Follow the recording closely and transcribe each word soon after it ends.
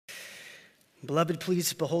Beloved,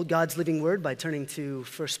 please behold God's living word by turning to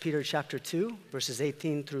 1 Peter chapter 2, verses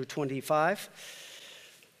 18 through 25.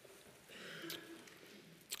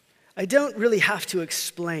 I don't really have to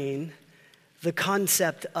explain the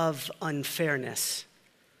concept of unfairness.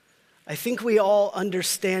 I think we all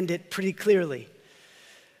understand it pretty clearly.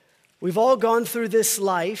 We've all gone through this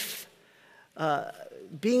life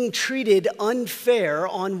being treated unfair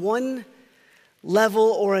on one level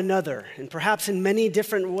or another, and perhaps in many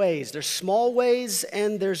different ways. There's small ways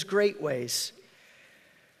and there's great ways.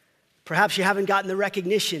 Perhaps you haven't gotten the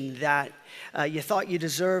recognition that you thought you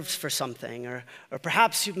deserved for something, or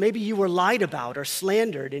perhaps maybe you were lied about or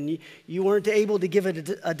slandered and you weren't able to give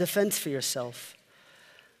a defense for yourself.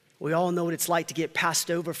 We all know what it's like to get passed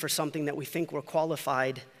over for something that we think we're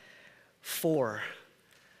qualified for.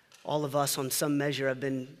 All of us on some measure have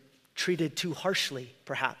been treated too harshly,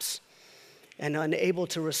 perhaps, and unable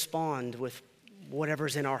to respond with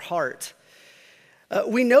whatever's in our heart.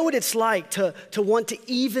 We know what it's like to want to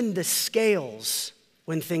even the scales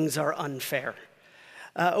when things are unfair.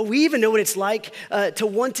 We even know what it's like to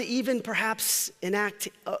want to even perhaps enact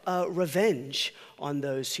revenge on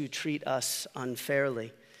those who treat us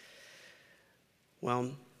unfairly.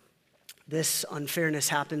 Well, this unfairness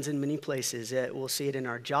happens in many places. We'll see it in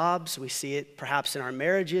our jobs. We see it perhaps in our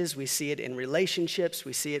marriages. We see it in relationships.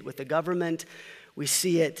 We see it with the government. We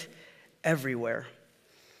see it everywhere.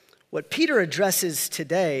 What Peter addresses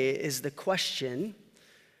today is the question,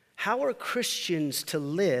 how are Christians to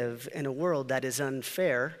live in a world that is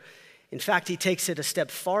unfair? In fact, he takes it a step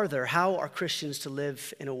farther. How are Christians to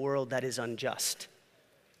live in a world that is unjust?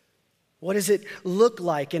 What does it look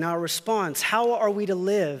like in our response? How are we to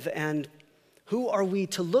live, and who are we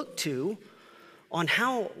to look to on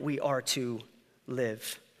how we are to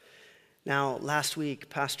live? Now, last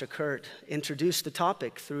week, Pastor Kurt introduced the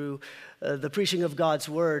topic through the preaching of God's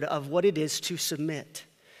word of what it is to submit.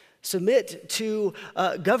 Submit to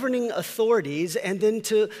governing authorities and then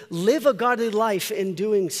to live a godly life in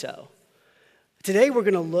doing so. Today, we're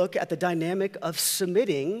going to look at the dynamic of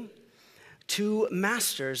submitting to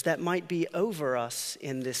masters that might be over us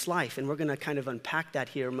in this life. And we're going to kind of unpack that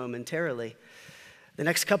here momentarily. The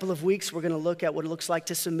next couple of weeks, we're going to look at what it looks like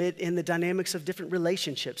to submit in the dynamics of different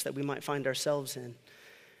relationships that we might find ourselves in.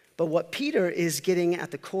 But what Peter is getting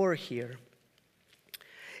at the core here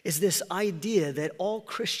is this idea that all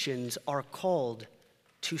Christians are called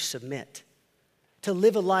to submit, to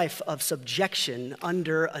live a life of subjection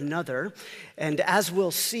under another. And as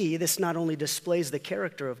we'll see, this not only displays the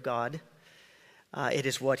character of God, it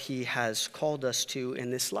is what he has called us to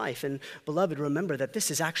in this life. And beloved, remember that this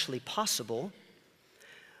is actually possible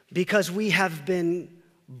because we have been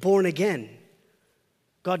born again.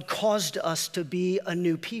 God caused us to be a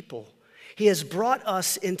new people. He has brought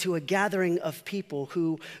us into a gathering of people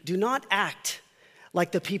who do not act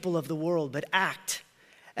like the people of the world, but act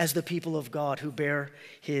as the people of God who bear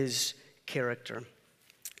his character.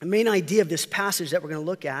 The main idea of this passage that we're going to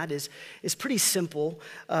look at is pretty simple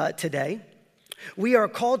today. We are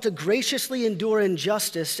called to graciously endure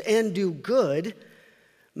injustice and do good,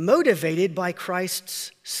 motivated by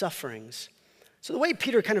Christ's sufferings. So the way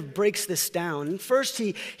Peter kind of breaks this down, first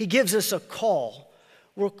he gives us a call.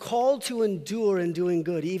 We're called to endure in doing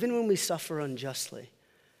good, even when we suffer unjustly.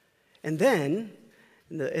 And then,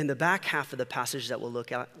 in the back half of the passage that we'll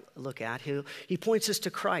look at, he points us to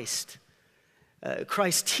Christ.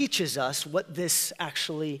 Christ teaches us what this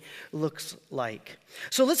actually looks like.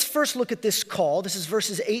 So let's first look at this call. This is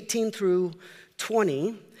verses 18 through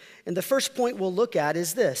 20. And the first point we'll look at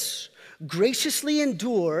is this: graciously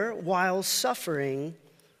endure while suffering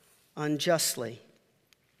unjustly.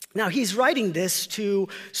 Now, he's writing this to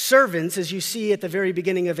servants, as you see at the very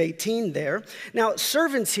beginning of 18 there. Now,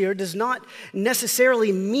 servants here does not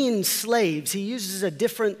necessarily mean slaves. He uses a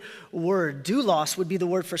different word. Doulos would be the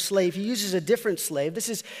word for slave. He uses a different slave. This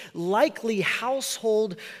is likely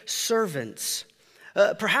household servants,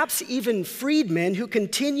 perhaps even freedmen who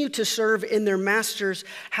continue to serve in their master's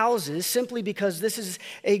houses simply because this is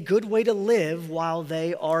a good way to live while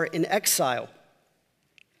they are in exile.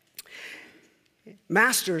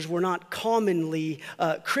 Masters were not commonly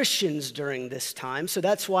Christians during this time, so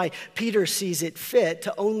that's why Peter sees it fit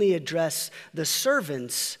to only address the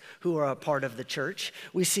servants who are a part of the church.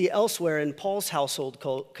 We see elsewhere in Paul's household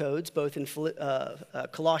codes, both in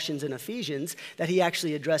Colossians and Ephesians, that he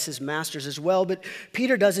actually addresses masters as well, but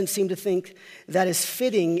Peter doesn't seem to think that is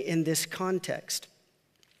fitting in this context.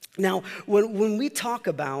 Now, when we talk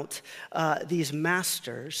about these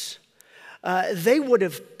masters, they would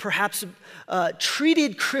have perhaps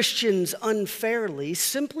treated Christians unfairly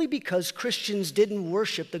simply because Christians didn't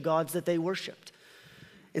worship the gods that they worshiped.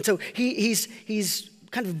 And so he's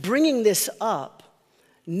kind of bringing this up,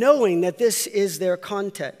 knowing that this is their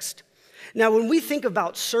context. Now, when we think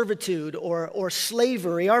about servitude or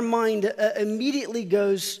slavery, our mind immediately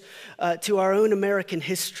goes to our own American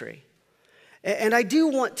history. And I do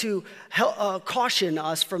want to caution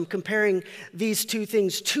us from comparing these two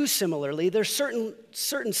things too similarly. There's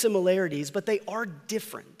certain similarities, but they are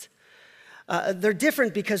different. They're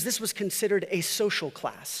different because this was considered a social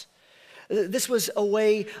class. This was a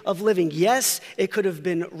way of living. Yes, it could have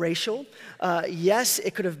been racial. Yes,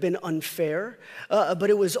 it could have been unfair. But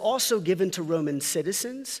it was also given to Roman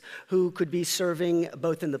citizens who could be serving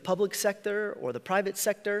both in the public sector or the private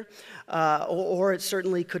sector, or it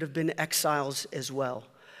certainly could have been exiles as well.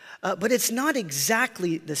 But it's not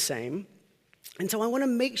exactly the same. And so I want to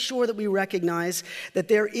make sure that we recognize that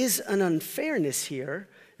there is an unfairness here,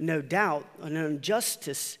 no doubt, an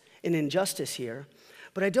injustice here.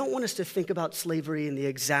 But I don't want us to think about slavery in the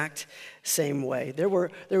exact same way. There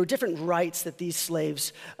were different rights that these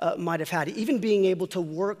slaves might have had. Even being able to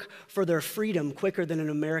work for their freedom quicker than an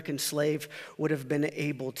American slave would have been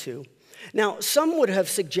able to. Now, some would have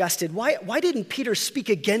suggested, why didn't Peter speak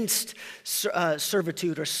against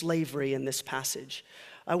servitude or slavery in this passage?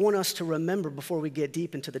 I want us to remember before we get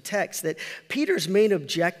deep into the text that Peter's main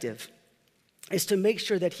objective is to make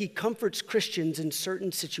sure that he comforts Christians in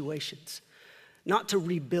certain situations, not to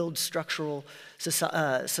rebuild structural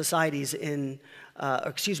structures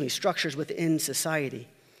within society.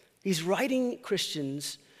 He's writing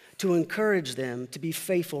Christians to encourage them to be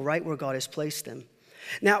faithful right where God has placed them.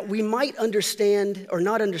 Now, we might understand or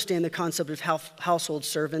not understand the concept of household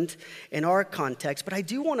servant in our context, but I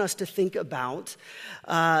do want us to think about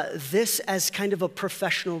this as kind of a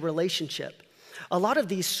professional relationship. A lot of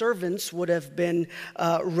these servants would have been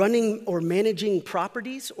running or managing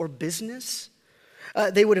properties or business.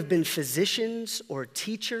 They would have been physicians or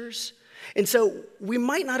teachers. And so we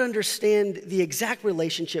might not understand the exact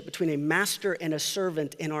relationship between a master and a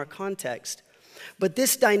servant in our context. But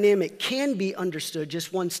this dynamic can be understood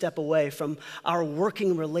just one step away from our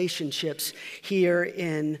working relationships here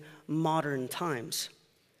in modern times.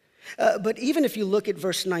 But even if you look at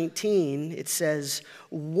verse 19, it says,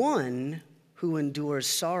 one who endures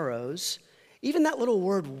sorrows. Even that little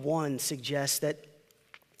word one suggests that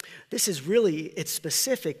this is really, it's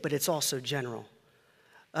specific, but it's also general.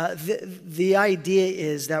 The idea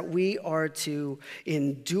is that we are to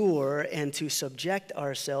endure and to subject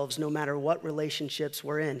ourselves no matter what relationships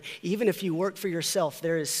we're in. Even if you work for yourself,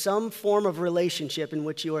 there is some form of relationship in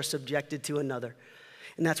which you are subjected to another.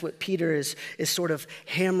 And that's what Peter is sort of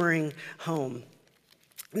hammering home.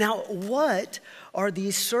 Now, what are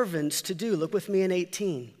these servants to do? Look with me in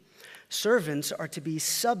 18. Servants are to be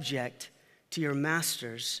subject to your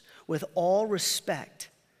masters with all respect,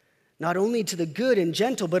 not only to the good and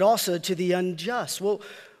gentle, but also to the unjust. Well,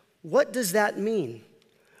 what does that mean?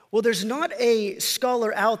 Well, there's not a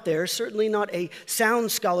scholar out there, certainly not a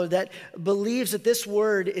sound scholar, that believes that this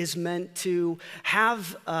word is meant to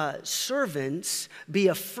have servants be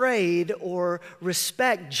afraid or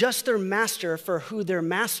respect just their master for who their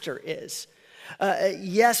master is.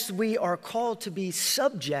 Yes, we are called to be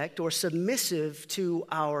subject or submissive to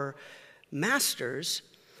our masters,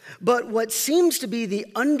 but what seems to be the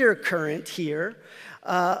undercurrent here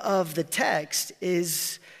of the text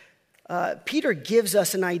is Peter gives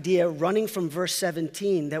us an idea running from verse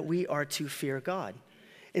 17 that we are to fear God.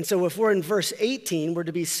 And so if we're in verse 18, we're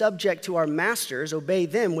to be subject to our masters, obey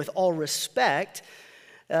them with all respect.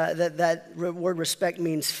 That word respect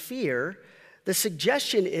means fear. The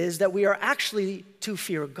suggestion is that we are actually to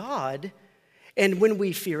fear God. And when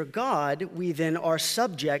we fear God, we then are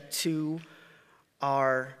subject to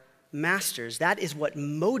our masters. That is what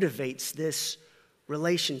motivates this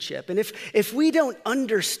relationship. And if we don't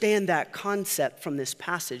understand that concept from this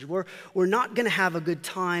passage, we're not going to have a good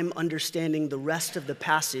time understanding the rest of the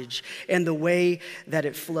passage and the way that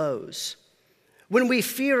it flows. When we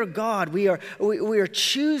fear God, we are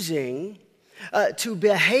choosing to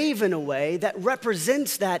behave in a way that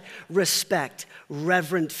represents that respect,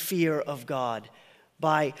 reverent fear of God,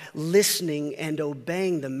 by listening and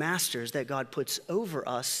obeying the masters that God puts over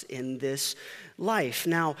us in this life.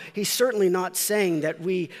 Now, he's certainly not saying that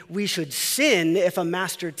we should sin if a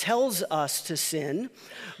master tells us to sin,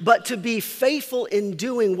 but to be faithful in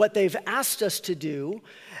doing what they've asked us to do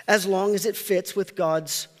as long as it fits with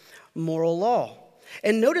God's moral law.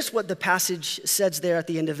 And notice what the passage says there at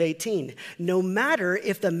the end of 18. No matter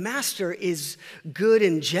if the master is good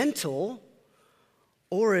and gentle,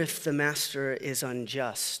 or if the master is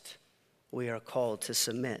unjust, we are called to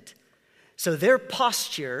submit. So their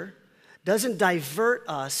posture doesn't divert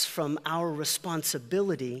us from our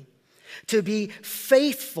responsibility to be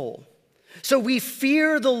faithful. So we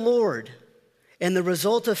fear the Lord, and the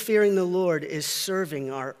result of fearing the Lord is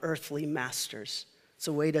serving our earthly masters. It's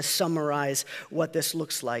a way to summarize what this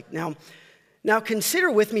looks like. Now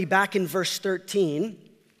consider with me back in verse 13,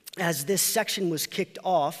 as this section was kicked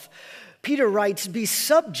off, Peter writes, "Be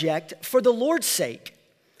subject for the Lord's sake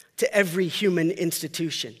to every human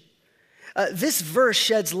institution." This verse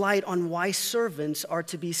sheds light on why servants are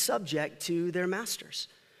to be subject to their masters.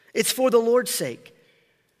 It's for the Lord's sake.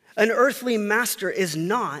 An earthly master is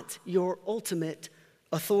not your ultimate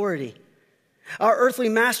authority. Our earthly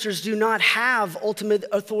masters do not have ultimate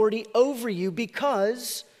authority over you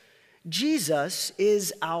because Jesus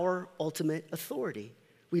is our ultimate authority.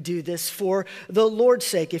 We do this for the Lord's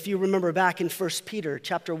sake. If you remember back in 1 Peter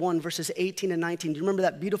chapter 1, verses 18 and 19, do you remember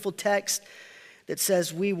that beautiful text that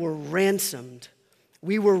says we were ransomed,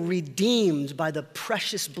 we were redeemed by the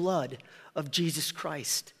precious blood of Jesus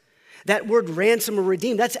Christ? That word ransom or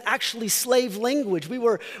redeemed, that's actually slave language. We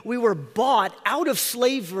were bought out of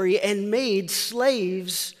slavery and made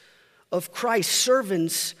slaves of Christ,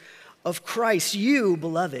 servants of Christ. You,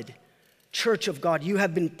 beloved church of God, you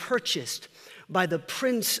have been purchased by the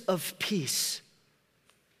Prince of Peace.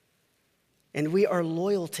 And we are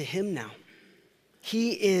loyal to him now.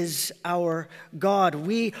 He is our God.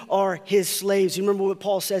 We are his slaves. You remember what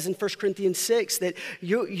Paul says in 1 Corinthians 6, that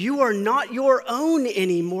you are not your own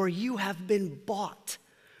anymore. You have been bought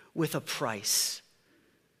with a price.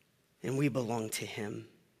 And we belong to him.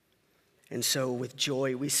 And so with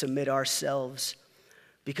joy we submit ourselves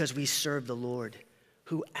because we serve the Lord,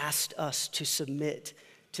 who asked us to submit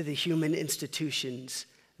to the human institutions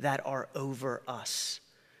that are over us.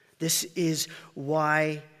 This is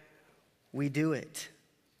why we do it.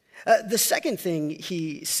 The second thing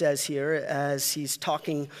he says here as he's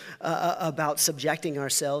talking about subjecting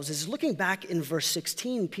ourselves is looking back in verse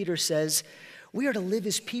 16, Peter says, we are to live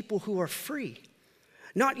as people who are free,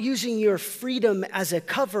 not using your freedom as a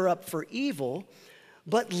cover-up for evil,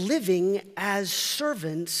 but living as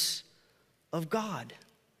servants of God.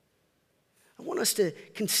 I want us to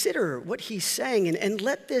consider what he's saying and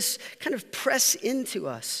let this kind of press into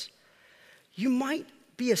us. You might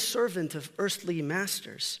be a servant of earthly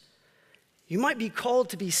masters. You might be called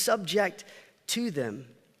to be subject to them,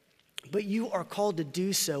 but you are called to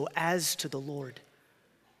do so as to the Lord.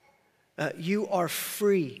 You are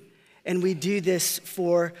free, and we do this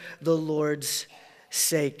for the Lord's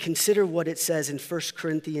sake. Consider what it says in 1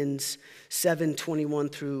 Corinthians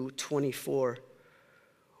 7:21 through 24.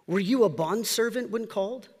 Were you a bondservant when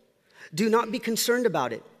called? Do not be concerned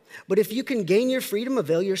about it. But if you can gain your freedom,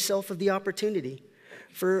 avail yourself of the opportunity.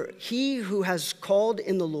 For he who has called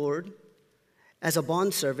in the Lord as a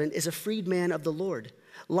bondservant is a freedman of the Lord.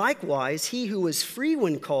 Likewise, he who was free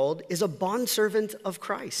when called is a bondservant of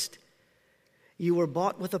Christ. You were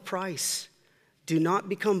bought with a price. Do not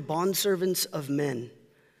become bondservants of men.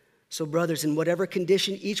 So, brothers, in whatever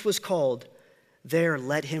condition each was called, there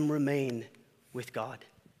let him remain with God.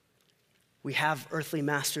 We have earthly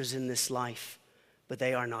masters in this life, but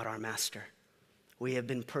they are not our master. We have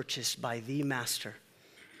been purchased by the master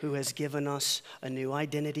who has given us a new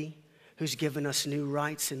identity, who's given us new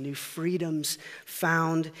rights and new freedoms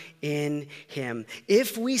found in him.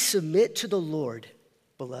 If we submit to the Lord,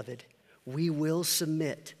 beloved, we will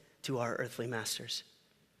submit to our earthly masters.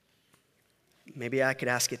 Maybe I could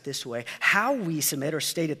ask it this way. How we submit, or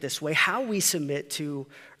state it this way, how we submit to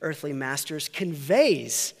earthly masters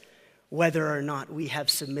conveys whether or not we have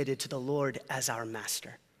submitted to the Lord as our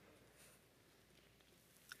master.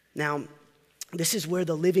 Now, this is where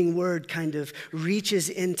the living word kind of reaches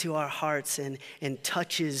into our hearts and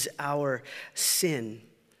touches our sin.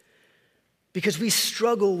 Because we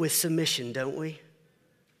struggle with submission, don't we?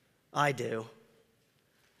 I do.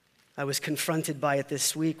 I was confronted by it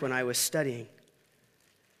this week when I was studying.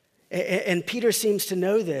 And Peter seems to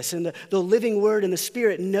know this, and the living word and the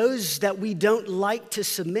Spirit knows that we don't like to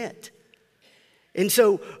submit. And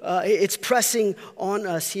so it's pressing on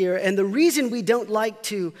us here. And the reason we don't like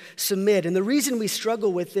to submit and the reason we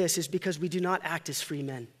struggle with this is because we do not act as free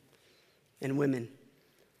men and women.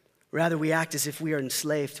 Rather, we act as if we are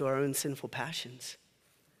enslaved to our own sinful passions.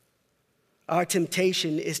 Our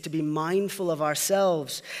temptation is to be mindful of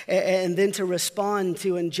ourselves and then to respond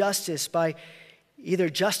to injustice by either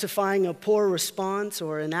justifying a poor response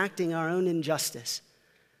or enacting our own injustice.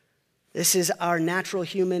 This is our natural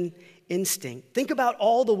human instinct. Think about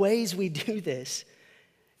all the ways we do this.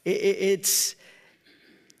 It's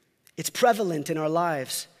prevalent in our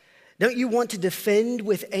lives. Don't you want to defend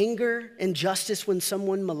with anger and justice when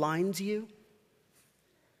someone maligns you?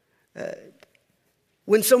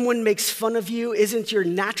 When someone makes fun of you, isn't your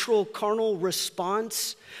natural carnal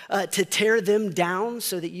response to tear them down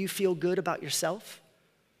so that you feel good about yourself?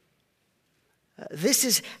 This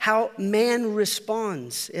is how man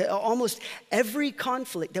responds. Almost every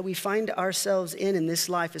conflict that we find ourselves in this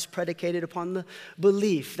life is predicated upon the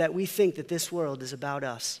belief that we think that this world is about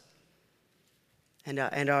us and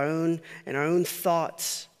our own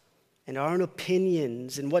thoughts and our own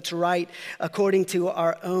opinions and what's right according to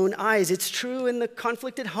our own eyes. It's true in the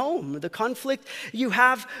conflict at home, the conflict you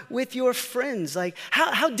have with your friends. Like,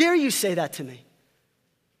 how dare you say that to me?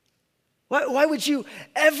 Why would you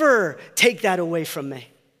ever take that away from me?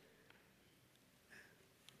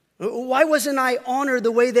 Why wasn't I honored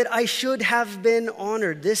the way that I should have been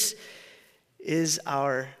honored? This is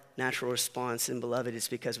our natural response, and beloved, it's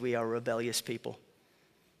because we are rebellious people.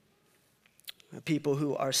 People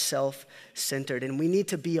who are self-centered. And we need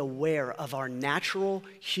to be aware of our natural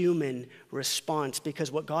human response,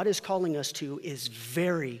 because what God is calling us to is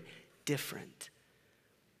very different.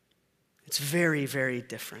 It's very, very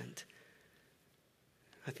different.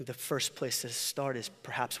 I think the first place to start is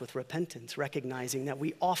perhaps with repentance, recognizing that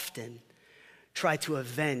we often try to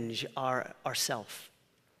avenge ourself.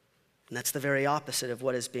 And that's the very opposite of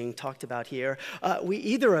what is being talked about here. We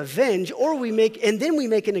either avenge or we make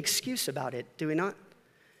an excuse about it, do we not?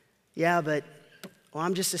 Yeah, but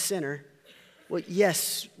I'm just a sinner. Well,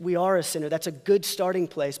 yes, we are a sinner. That's a good starting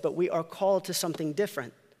place, but we are called to something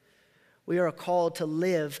different. We are called to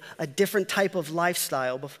live a different type of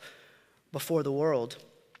lifestyle before the world.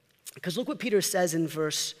 Because look what Peter says in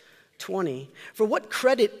verse 20. For what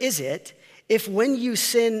credit is it if when you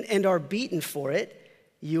sin and are beaten for it,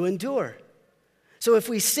 you endure? So if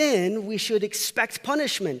we sin, we should expect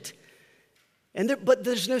punishment. But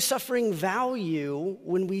there's no suffering value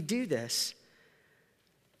when we do this.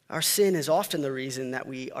 Our sin is often the reason that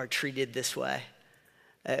we are treated this way.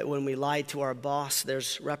 When we lie to our boss,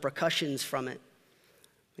 there's repercussions from it.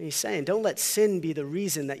 And he's saying, don't let sin be the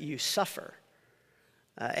reason that you suffer.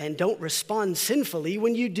 And don't respond sinfully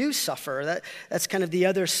when you do suffer. That's kind of the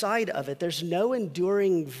other side of it. There's no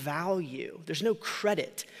enduring value. There's no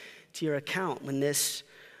credit to your account when this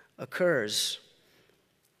occurs.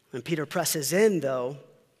 When Peter presses in, though,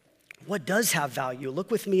 what does have value?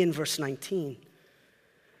 Look with me in verse 19.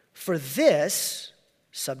 For this,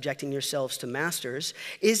 subjecting yourselves to masters,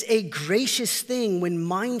 is a gracious thing when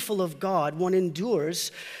mindful of God, one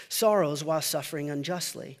endures sorrows while suffering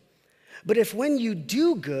unjustly. But if when you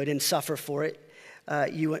do good and suffer for it,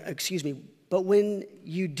 but when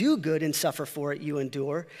you do good and suffer for it, you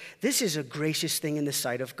endure, this is a gracious thing in the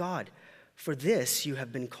sight of God. For this you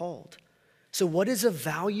have been called. So what is of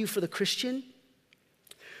value for the Christian?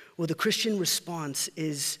 Well, the Christian response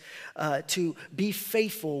is to be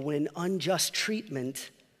faithful when unjust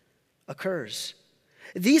treatment occurs.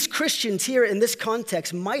 These Christians here in this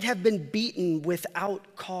context might have been beaten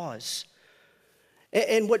without cause.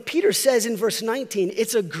 And what Peter says in verse 19,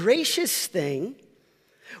 it's a gracious thing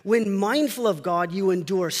when mindful of God, you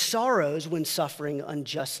endure sorrows when suffering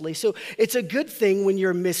unjustly. So it's a good thing when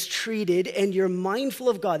you're mistreated and you're mindful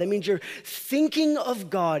of God. That means you're thinking of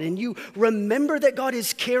God and you remember that God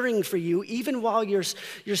is caring for you even while you're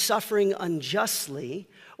suffering unjustly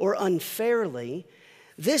or unfairly.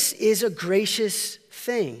 This is a gracious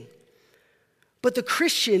thing. But the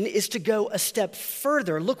Christian is to go a step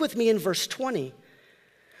further. Look with me in verse 20.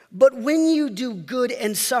 But when you do good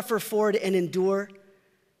and suffer for it and endure,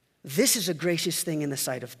 this is a gracious thing in the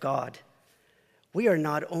sight of God. We are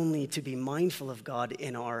not only to be mindful of God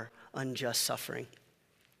in our unjust suffering,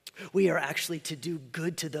 we are actually to do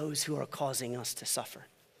good to those who are causing us to suffer.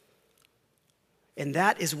 And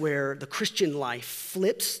that is where the Christian life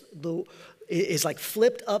is like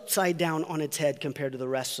flipped upside down on its head compared to the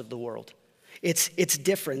rest of the world. It's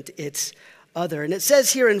different, it's other. And it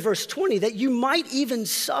says here in verse 20 that you might even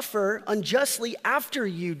suffer unjustly after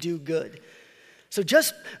you do good. So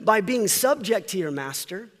just by being subject to your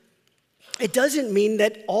master, it doesn't mean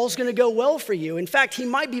that all's going to go well for you. In fact, he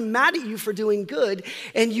might be mad at you for doing good,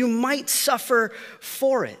 and you might suffer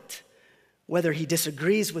for it. Whether he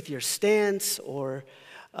disagrees with your stance or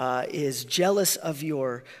is jealous of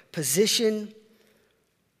your position,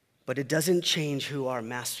 but it doesn't change who our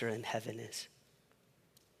master in heaven is.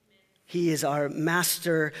 He is our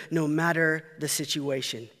master no matter the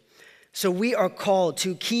situation. So we are called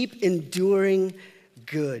to keep enduring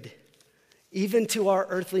good, even to our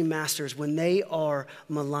earthly masters when they are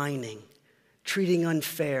maligning, treating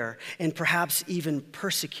unfair, and perhaps even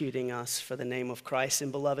persecuting us for the name of Christ.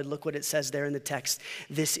 And beloved, look what it says there in the text.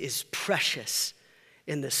 This is precious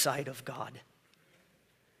in the sight of God.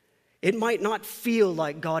 It might not feel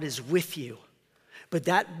like God is with you, but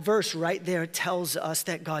that verse right there tells us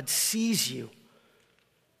that God sees you,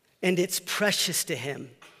 and it's precious to him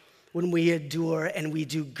when we endure and we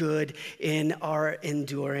do good in our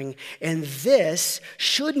enduring. And this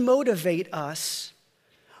should motivate us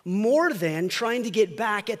more than trying to get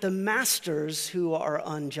back at the masters who are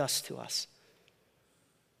unjust to us.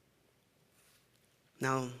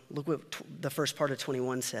 Now, look what the first part of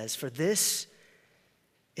 21 says. For this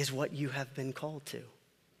is what you have been called to.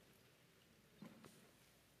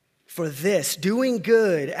 For this, doing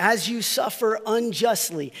good as you suffer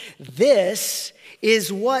unjustly, this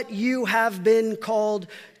is what you have been called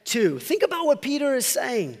to. Think about what Peter is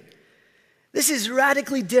saying. This is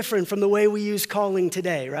radically different from the way we use calling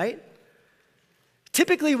today, right?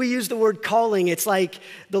 Typically, we use the word calling. It's like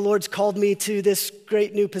the Lord's called me to this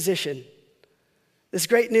great new position, this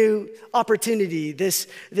great new opportunity, this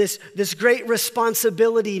great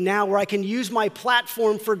responsibility now where I can use my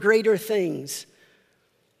platform for greater things.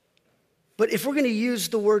 But if we're going to use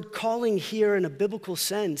the word calling here in a biblical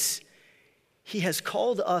sense, he has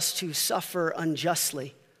called us to suffer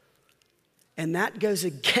unjustly. And that goes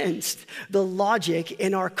against the logic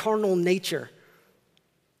in our carnal nature.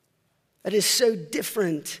 That is so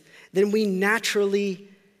different than we naturally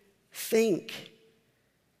think.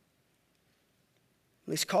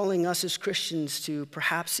 He's calling us as Christians to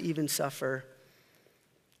perhaps even suffer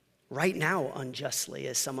right now unjustly,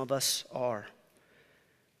 as some of us are.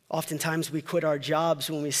 Oftentimes we quit our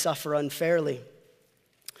jobs when we suffer unfairly.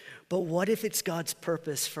 But what if it's God's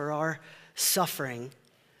purpose for our suffering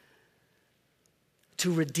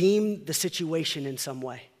to redeem the situation in some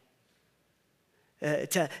way?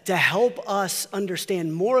 To help us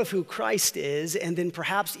understand more of who Christ is, and then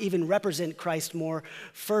perhaps even represent Christ more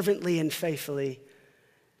fervently and faithfully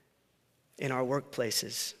in our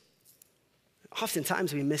workplaces.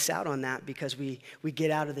 Oftentimes we miss out on that because we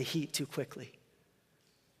get out of the heat too quickly.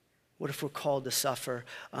 What if we're called to suffer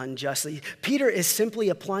unjustly? Peter is simply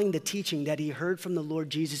applying the teaching that he heard from the Lord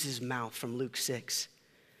Jesus' mouth from Luke 6.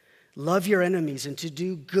 Love your enemies and to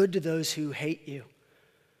do good to those who hate you.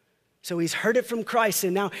 So he's heard it from Christ,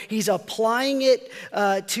 and now he's applying it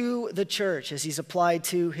to the church as he's applied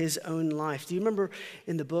to his own life. Do you remember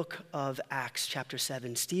in the book of Acts chapter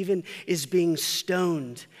 7, Stephen is being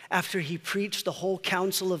stoned after he preached the whole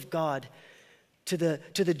counsel of God to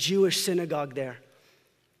the Jewish synagogue there.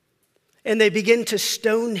 And they begin to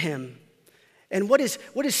stone him. And what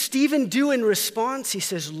does Stephen do in response? He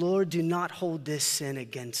says, Lord, do not hold this sin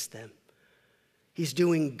against them. He's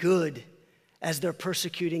doing good as they're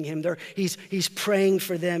persecuting him. He's praying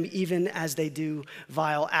for them even as they do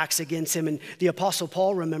vile acts against him. And the Apostle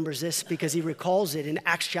Paul remembers this because he recalls it in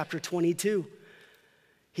Acts chapter 22.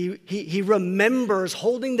 He remembers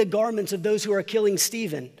holding the garments of those who are killing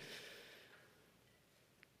Stephen.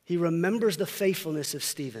 He remembers the faithfulness of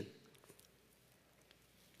Stephen.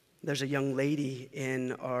 There's a young lady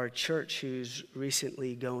in our church who's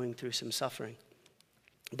recently going through some suffering.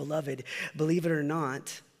 Beloved, believe it or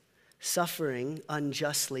not, suffering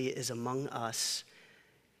unjustly is among us,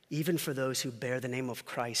 even for those who bear the name of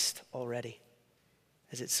Christ already,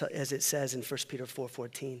 as it says in 1 Peter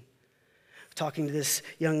 4:14. Talking to this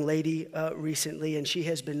young lady recently, and she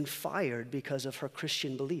has been fired because of her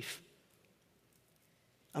Christian belief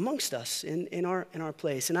amongst us in our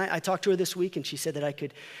place. And I talked to her this week, and she said that I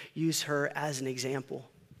could use her as an example.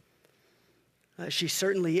 She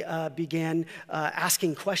certainly began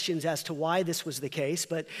asking questions as to why this was the case,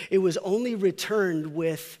 but it was only returned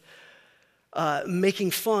with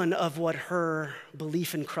making fun of what her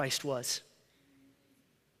belief in Christ was.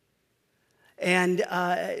 And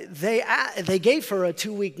they gave her a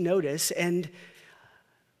 2-week notice, and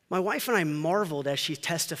my wife and I marveled as she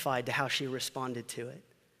testified to how she responded to it.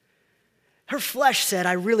 Her flesh said,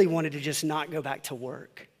 I really wanted to just not go back to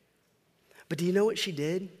work. But do you know what she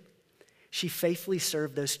did? She faithfully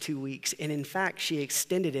served those 2 weeks, and in fact, she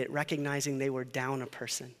extended it, recognizing they were down a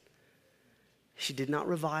person. She did not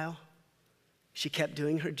revile. She kept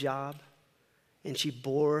doing her job, and she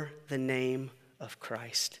bore the name of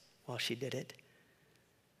Christ while she did it.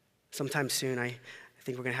 Sometime soon, I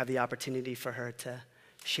think we're going to have the opportunity for her to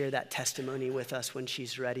share that testimony with us when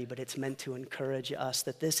she's ready, but it's meant to encourage us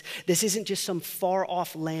that this isn't just some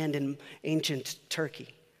far-off land in ancient Turkey.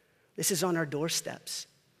 This is on our doorsteps.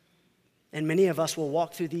 And many of us will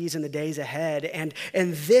walk through these in the days ahead, and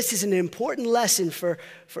this is an important lesson for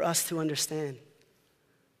us to understand,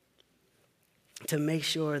 to make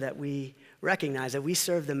sure that we recognize that we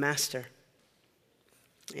serve the Master.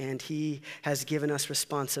 And he has given us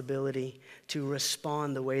responsibility to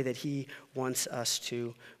respond the way that he wants us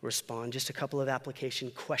to respond. Just a couple of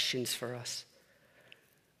application questions for us.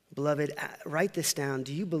 Beloved, write this down.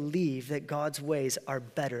 Do you believe that God's ways are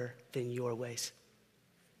better than your ways?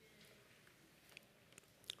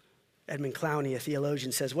 Edmund Clowney, a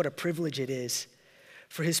theologian, says, what a privilege it is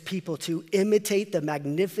for his people to imitate the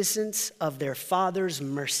magnificence of their Father's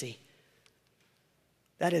mercy.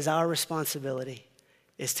 That is our responsibility,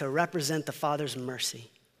 is to represent the Father's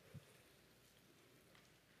mercy.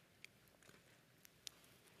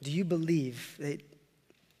 Do you believe that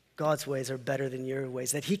God's ways are better than your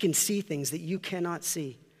ways, that he can see things that you cannot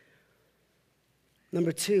see?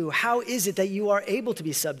 Number two, how is it that you are able to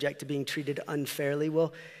be subject to being treated unfairly?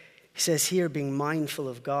 Well, he says here, being mindful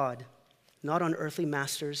of God, not on earthly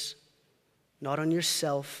masters, not on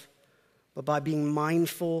yourself, but by being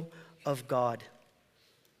mindful of God.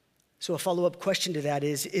 So a follow-up question to that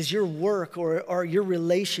is your work or are your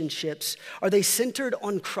relationships, are they centered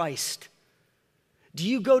on Christ? Do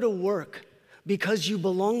you go to work because you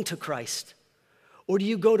belong to Christ? Or do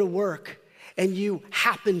you go to work and you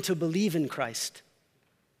happen to believe in Christ?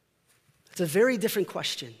 It's a very different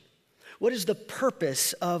question. What is the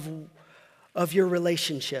purpose of your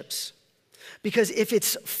relationships? Because if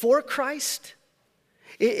it's for Christ,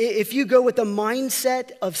 if you go with the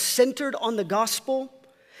mindset of centered on the gospel,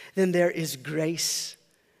 then there is grace,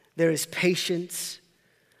 there is patience,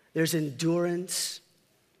 there's endurance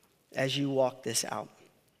as you walk this out.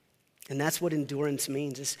 And that's what endurance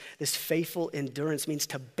means. This faithful endurance means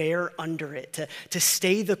to bear under it, to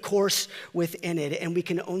stay the course within it. And we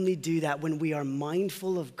can only do that when we are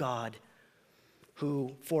mindful of God,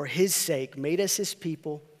 who for his sake made us his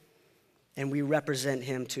people, and we represent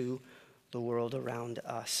him to the world around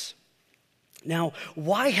us. Now,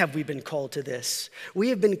 why have we been called to this? We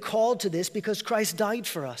have been called to this because Christ died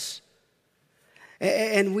for us.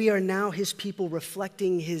 And we are now his people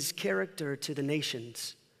reflecting his character to the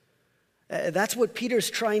nations. That's what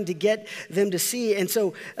Peter's trying to get them to see. And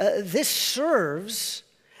so this serves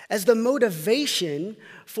as the motivation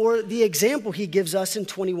for the example he gives us in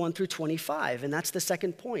 21 through 25. And that's the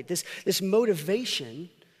second point. This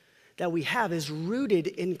motivation that we have is rooted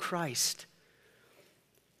in Christ.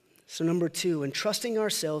 So number two, entrusting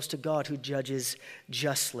ourselves to God who judges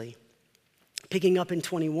justly. Picking up in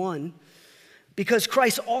 21, because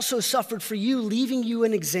Christ also suffered for you, leaving you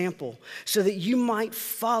an example, so that you might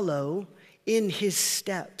follow in his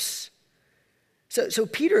steps. So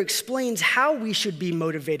Peter explains how we should be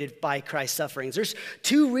motivated by Christ's sufferings. There's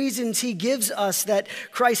two reasons he gives us that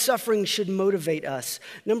Christ's suffering should motivate us.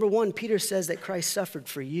 Number one, Peter says that Christ suffered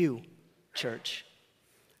for you, church,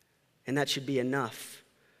 and that should be enough.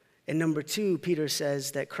 And number two, Peter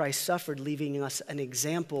says that Christ suffered, leaving us an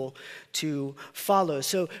example to follow.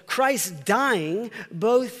 So Christ dying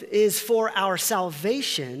both is for our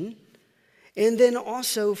salvation and then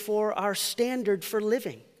also for our standard for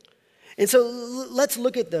living. And so let's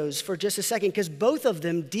look at those for just a second, because both of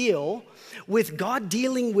them deal with God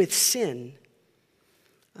dealing with sin.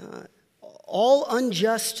 All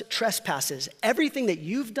unjust trespasses, everything that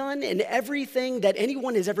you've done and everything that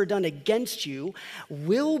anyone has ever done against you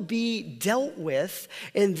will be dealt with,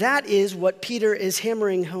 and that is what Peter is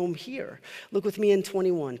hammering home here. Look with me in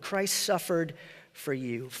 21. Christ suffered for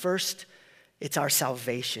you. First, it's our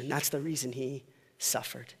salvation. That's the reason he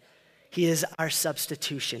suffered. He is our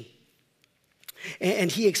substitution.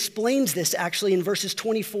 And he explains this actually in verses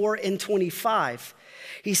 24 and 25.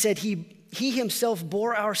 He said, He himself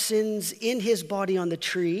bore our sins in his body on the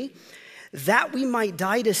tree, that we might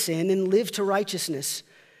die to sin and live to righteousness.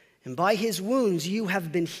 And by his wounds you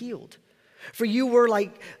have been healed. For you were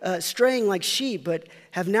straying like sheep, but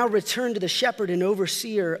have now returned to the shepherd and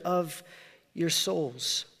overseer of your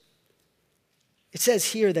souls. It says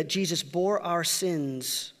here that Jesus bore our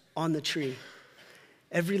sins on the tree.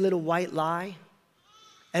 Every little white lie,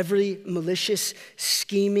 every malicious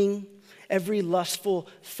scheming, every lustful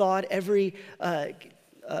thought, every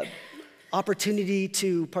opportunity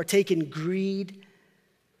to partake in greed,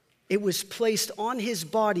 it was placed on his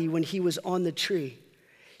body when he was on the tree.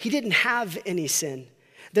 He didn't have any sin.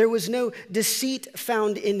 There was no deceit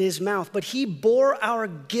found in his mouth, but he bore our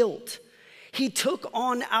guilt. He took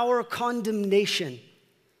on our condemnation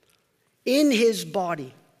in his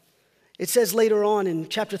body. It says later on in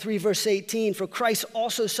chapter 3, verse 18, for Christ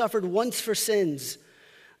also suffered once for sins,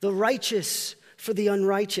 the righteous for the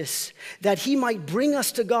unrighteous, that he might bring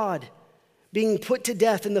us to God, being put to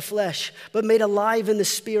death in the flesh, but made alive in the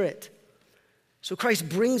spirit. So Christ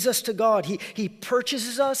brings us to God. He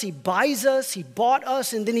purchases us, he buys us, he bought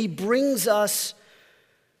us, and then he brings us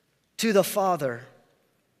to the Father.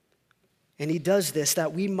 And he does this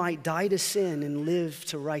that we might die to sin and live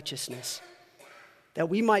to righteousness, that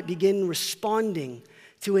we might begin responding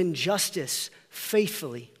to injustice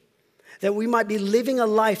faithfully, that we might be living a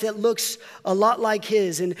life that looks a lot like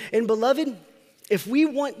his. And beloved, if we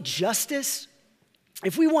want justice,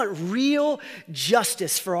 if we want real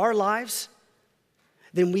justice for our lives,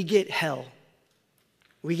 then we get hell.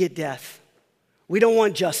 We get death. We don't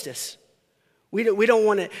want justice. We don't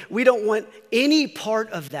want it. We don't want any part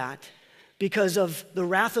of that, because of the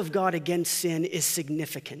wrath of God against sin is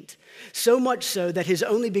significant. So much so that his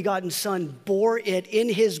only begotten son bore it in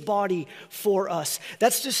his body for us.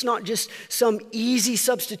 That's just not just some easy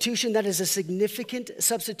substitution. That is a significant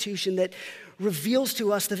substitution that reveals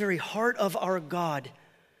to us the very heart of our God,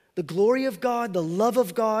 the glory of God, the love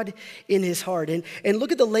of God in his heart. And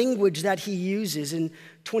look at the language that he uses in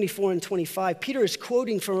 24 and 25. Peter is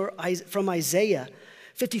quoting from Isaiah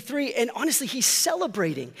 53, and honestly, he's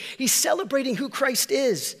celebrating. He's celebrating who Christ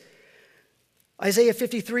is. Isaiah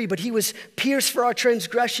 53, but he was pierced for our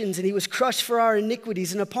transgressions, and he was crushed for our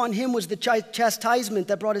iniquities, and upon him was the chastisement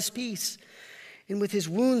that brought us peace. And with his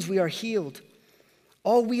wounds we are healed.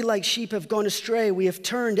 All we like sheep have gone astray. We have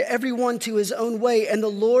turned everyone to his own way, and the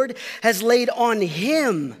Lord has laid on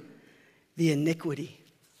him the iniquity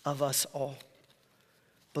of us all.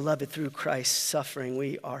 Beloved, through Christ's suffering,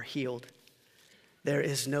 we are healed. There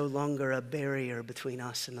is no longer a barrier between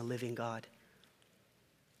us and the living God.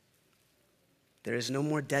 There is no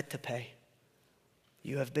more debt to pay.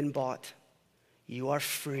 You have been bought. You are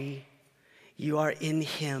free. You are in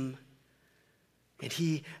him. And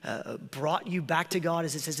he brought you back to God,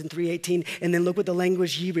 as it says in 3:18. And then look what the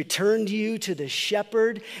language, he returned you to the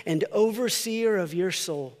shepherd and overseer of your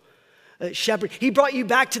soul. Shepherd, he brought you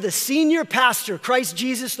back to the senior pastor, Christ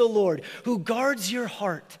Jesus the Lord, who guards your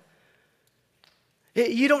heart.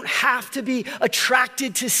 You don't have to be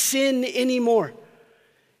attracted to sin anymore.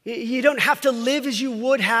 You don't have to live as you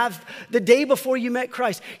would have the day before you met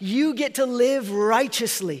Christ. You get to live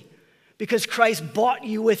righteously because Christ bought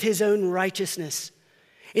you with his own righteousness.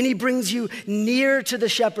 And he brings you near to the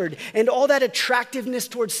shepherd, and all that attractiveness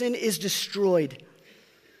towards sin is destroyed.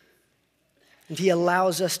 And he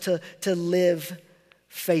allows us to live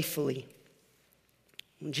faithfully.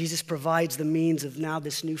 When Jesus provides the means of now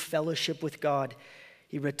this new fellowship with God,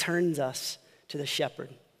 he returns us to the shepherd.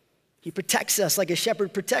 He protects us like a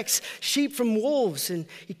shepherd protects sheep from wolves, and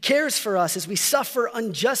he cares for us as we suffer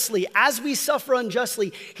unjustly. As we suffer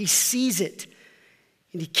unjustly, he sees it,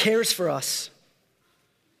 and he cares for us.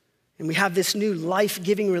 And we have this new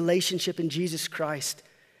life-giving relationship in Jesus Christ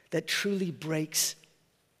that truly breaks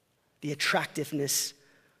the attractiveness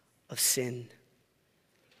of sin.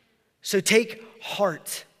 So take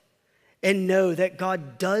heart and know that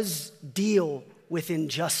God does deal with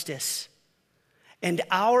injustice. And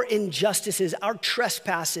our injustices, our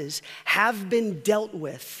trespasses have been dealt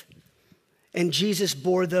with. And Jesus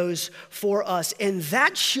bore those for us. And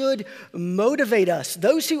that should motivate us.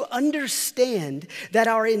 Those who understand that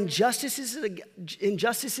our injustices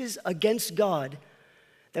against God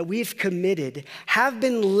that we've committed have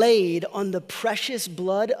been laid on the precious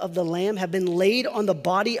blood of the Lamb, have been laid on the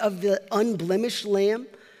body of the unblemished Lamb.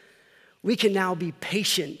 We can now be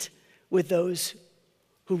patient with those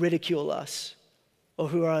who ridicule us or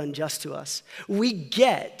who are unjust to us. We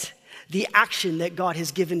get the action that God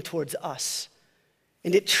has given towards us.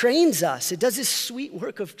 And it trains us. It does this sweet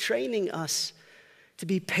work of training us to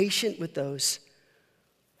be patient with those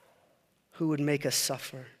who would make us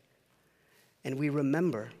suffer. And we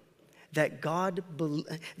remember that God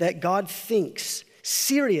thinks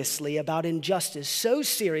seriously about injustice, so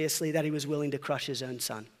seriously that he was willing to crush his own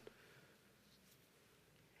son.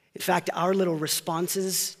 In fact, our little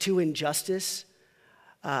responses to injustice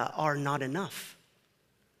are not enough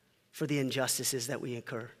for the injustices that we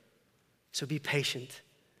incur. So be patient,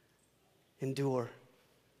 endure.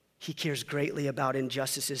 He cares greatly about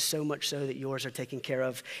injustices, so much so that yours are taken care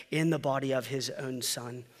of in the body of his own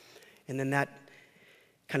son. And then that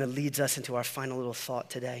kind of leads us into our final little thought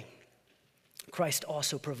today. Christ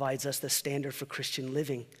also provides us the standard for Christian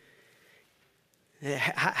living.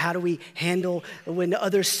 How do we handle when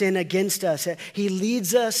others sin against us? He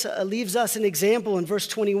leaves us an example in verse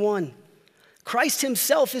 21. Christ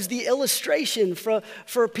himself is the illustration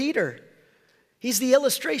for Peter. He's the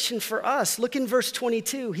illustration for us. Look in verse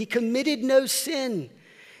 22. He committed no sin,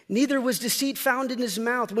 neither was deceit found in his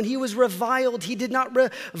mouth. When he was reviled, he did not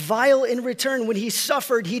revile in return. When he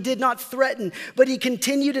suffered, he did not threaten, but he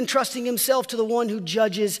continued entrusting himself to the one who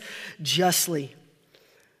judges justly.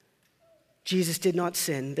 Jesus did not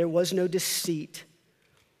sin. There was no deceit.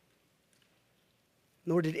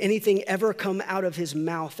 nor did anything ever come out of his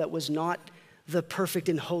mouth that was not the perfect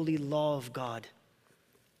and holy law of God.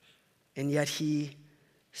 And yet he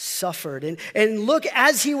suffered. And look,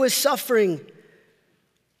 as he was suffering,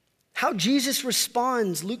 how Jesus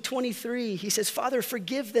responds. Luke 23, he says, Father,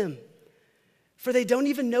 forgive them, for they don't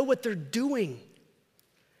even know what they're doing.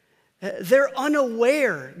 They're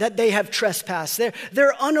unaware that they have trespassed.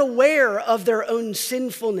 They're unaware of their own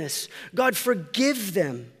sinfulness. God, forgive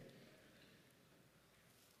them.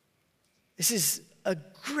 This is a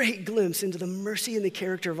great glimpse into the mercy and the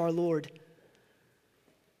character of our Lord,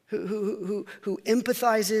 who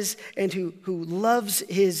empathizes and who loves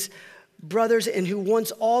his brothers and who wants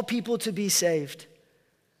all people to be saved.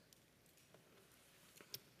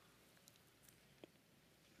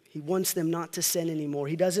 He wants them not to sin anymore.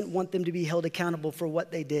 He doesn't want them to be held accountable for what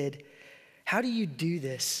they did. How do you do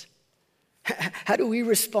this? How do we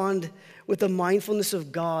respond with the mindfulness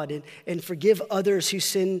of God and forgive others who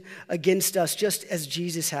sin against us just as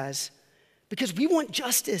Jesus has? Because we want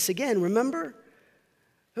justice. Again, remember?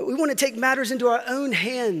 We want to take matters into our own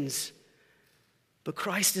hands. But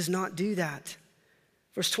Christ does not do that.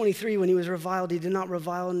 Verse 23, when he was reviled, he did not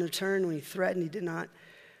revile in return. When he threatened, he did not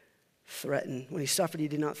threaten. When he suffered, he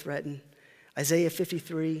did not threaten. Isaiah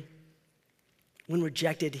 53, when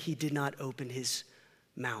rejected, he did not open his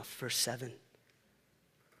mouth. Verse 7.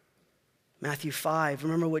 Matthew 5,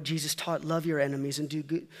 remember what Jesus taught, love your enemies and do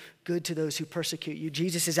good to those who persecute you.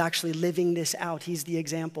 Jesus is actually living this out. He's the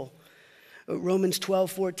example. Romans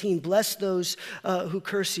 12:14, bless those who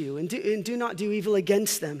curse you and do not do evil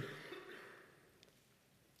against them.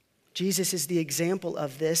 Jesus is the example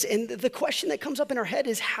of this. And the question that comes up in our head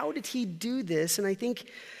is, how did he do this? And I think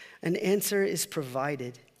an answer is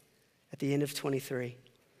provided at the end of 23.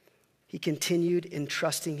 He continued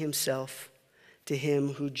entrusting himself to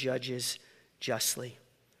him who judges justly.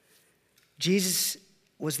 Jesus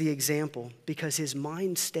was the example because his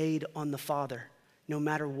mind stayed on the Father, no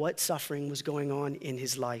matter what suffering was going on in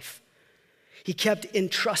his life. He kept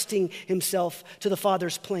entrusting himself to the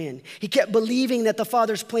Father's plan. He kept believing that the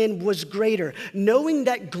Father's plan was greater, knowing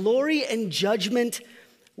that glory and judgment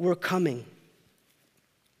were coming.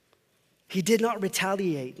 He did not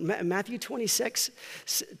retaliate. Matthew 26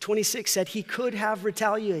 said he could have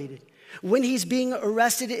retaliated. When he's being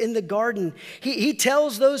arrested in the garden, he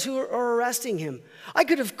tells those who are arresting him, I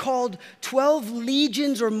could have called 12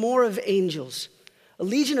 legions or more of angels. A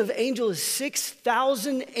legion of angels is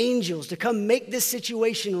 6,000 angels to come make this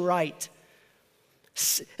situation right.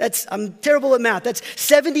 I'm terrible at math. That's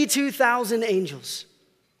 72,000 angels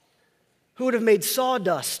who would have made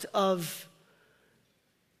sawdust of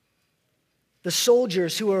the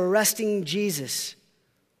soldiers who were arresting Jesus.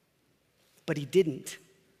 But he didn't.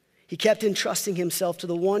 He kept entrusting himself to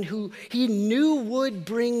the one who he knew would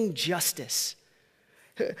bring justice,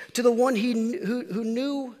 to the one he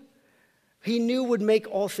knew would make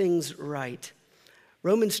all things right.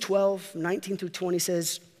 Romans 12:19-20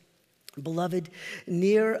 says, Beloved,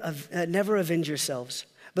 never avenge yourselves,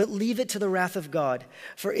 but leave it to the wrath of God.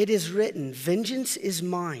 For it is written, vengeance is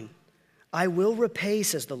mine. I will repay,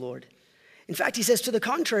 says the Lord. In fact, he says to the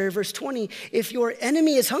contrary, verse 20, if your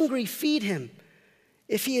enemy is hungry, feed him.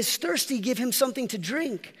 If he is thirsty, give him something to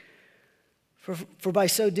drink. For by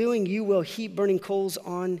so doing, you will heap burning coals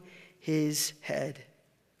on his head.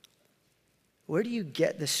 Where do you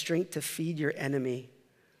get the strength to feed your enemy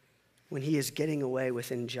when he is getting away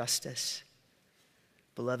with injustice?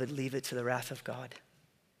 Beloved, leave it to the wrath of God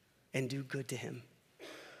and do good to him.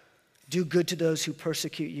 Do good to those who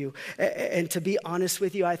persecute you. And to be honest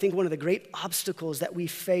with you, I think one of the great obstacles that we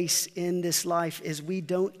face in this life is we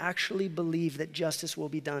don't actually believe that justice will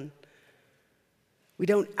be done. We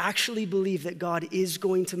don't actually believe that God is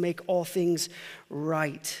going to make all things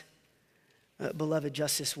right. Beloved,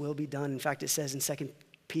 justice will be done. In fact, it says in 2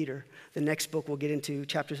 Peter, the next book we'll get into,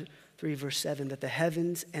 chapter 3, verse 7, that the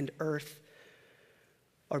heavens and earth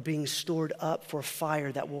are being stored up for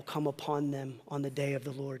fire that will come upon them on the day of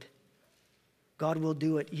the Lord. God will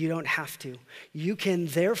do it. You don't have to. You can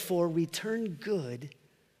therefore return good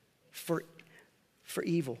for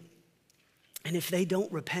evil. And if they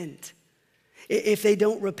don't repent,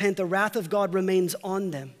 the wrath of God remains on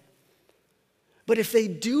them. But if they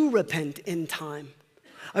do repent in time,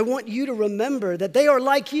 I want you to remember that they are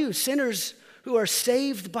like you, sinners who are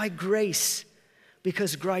saved by grace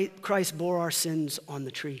because Christ bore our sins on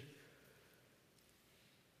the tree.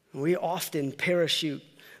 We often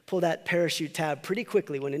pull that parachute tab pretty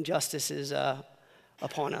quickly when injustice is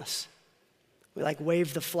upon us. We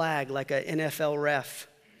wave the flag like an NFL ref.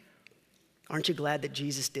 Aren't you glad that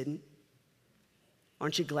Jesus didn't?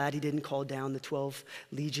 Aren't you glad he didn't call down the 12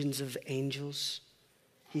 legions of angels?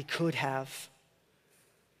 He could have,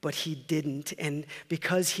 but he didn't. And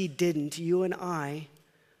because he didn't, you and I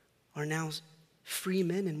are now free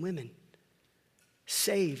men and women,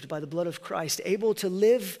 saved by the blood of Christ, able to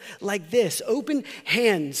live like this, open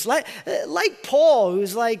hands, like Paul,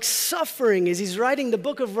 who's like suffering as he's writing the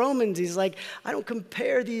book of Romans. He's like, I don't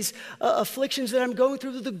compare these afflictions that I'm going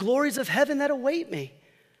through to the glories of heaven that await me.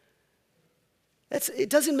 It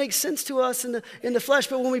doesn't make sense to us in the flesh,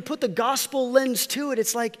 but when we put the gospel lens to it,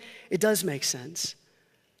 it's like it does make sense.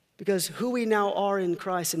 Because who we now are in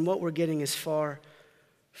Christ and what we're getting is far,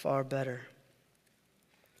 far better.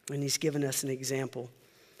 And he's given us an example,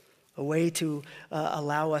 a way to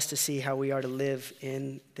allow us to see how we are to live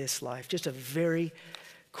in this life. Just a very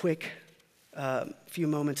quick few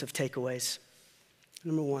moments of takeaways.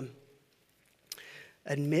 Number one,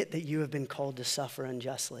 admit that you have been called to suffer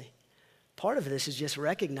unjustly. Part of this is just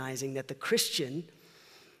recognizing that the Christian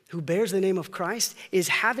who bears the name of Christ is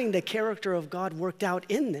having the character of God worked out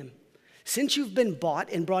in them. Since you've been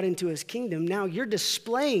bought and brought into his kingdom, now you're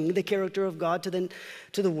displaying the character of God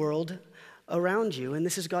to the world around you. And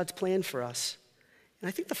this is God's plan for us. And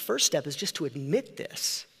I think the first step is just to admit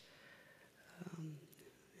this.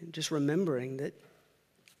 And just remembering that,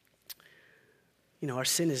 our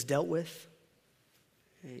sin is dealt with.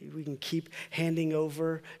 We can keep handing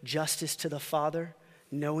over justice to the Father,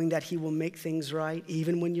 knowing that he will make things right,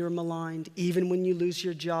 even when you're maligned, even when you lose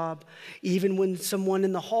your job, even when someone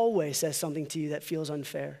in the hallway says something to you that feels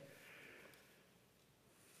unfair.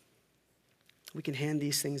 We can hand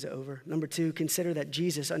these things over. Number two, consider that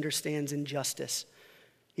Jesus understands injustice.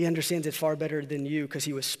 He understands it far better than you because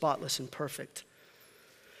he was spotless and perfect.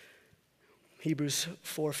 Hebrews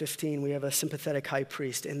 4:15, we have a sympathetic high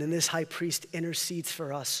priest, and then this high priest intercedes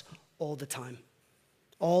for us all the time,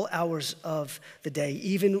 all hours of the day.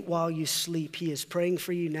 Even while you sleep, he is praying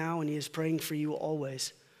for you now, and he is praying for you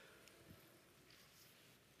always.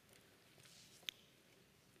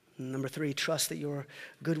 Number three, trust that your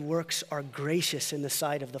good works are gracious in the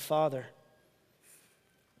sight of the Father,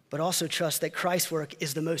 but also trust that Christ's work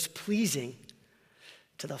is the most pleasing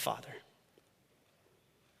to the Father.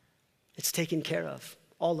 It's taken care of,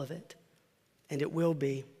 all of it, and it will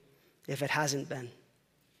be if it hasn't been.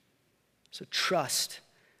 So trust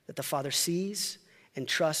that the Father sees and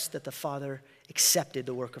trust that the Father accepted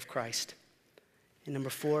the work of Christ. And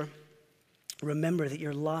number four, remember that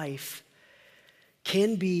your life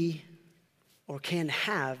can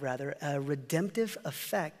have a redemptive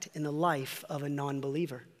effect in the life of a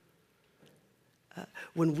non-believer.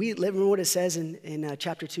 When we remember what it says in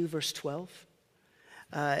chapter 2, verse 12?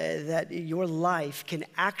 That your life can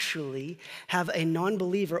actually have a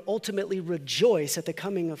non-believer ultimately rejoice at the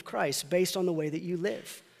coming of Christ based on the way that you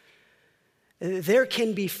live. There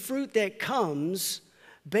can be fruit that comes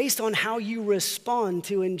based on how you respond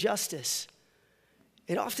to injustice.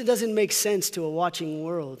 It often doesn't make sense to a watching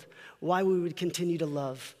world why we would continue to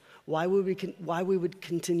love, why we would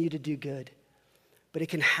continue to do good, but it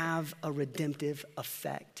can have a redemptive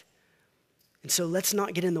effect. And so let's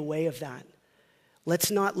not get in the way of that.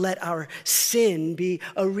 Let's not let our sin be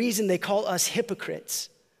a reason they call us hypocrites.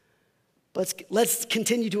 Let's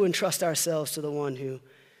continue to entrust ourselves to the one who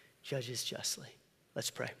judges justly.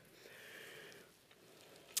 Let's pray.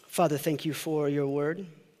 Father, thank you for your word.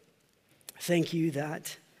 Thank you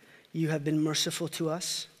that you have been merciful to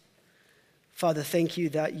us. Father, thank you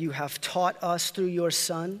that you have taught us through your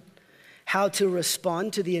Son how to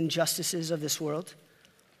respond to the injustices of this world.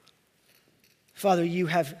 Father, you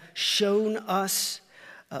have shown us,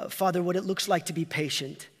 Father, what it looks like to be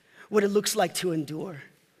patient, what it looks like to endure,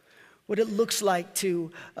 what it looks like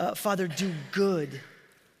to, Father, do good,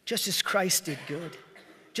 just as Christ did good,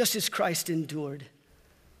 just as Christ endured.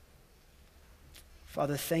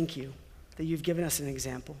 Father, thank you that you've given us an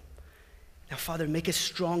example. Now, Father, make us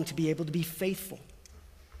strong to be able to be faithful,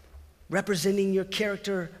 representing your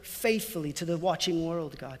character faithfully to the watching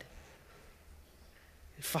world, God.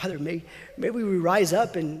 Father, may we rise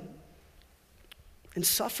up and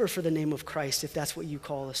suffer for the name of Christ if that's what you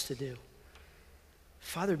call us to do.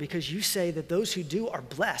 Father, because you say that those who do are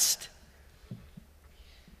blessed.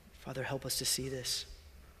 Father, help us to see this.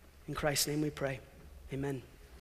 In Christ's name we pray. Amen.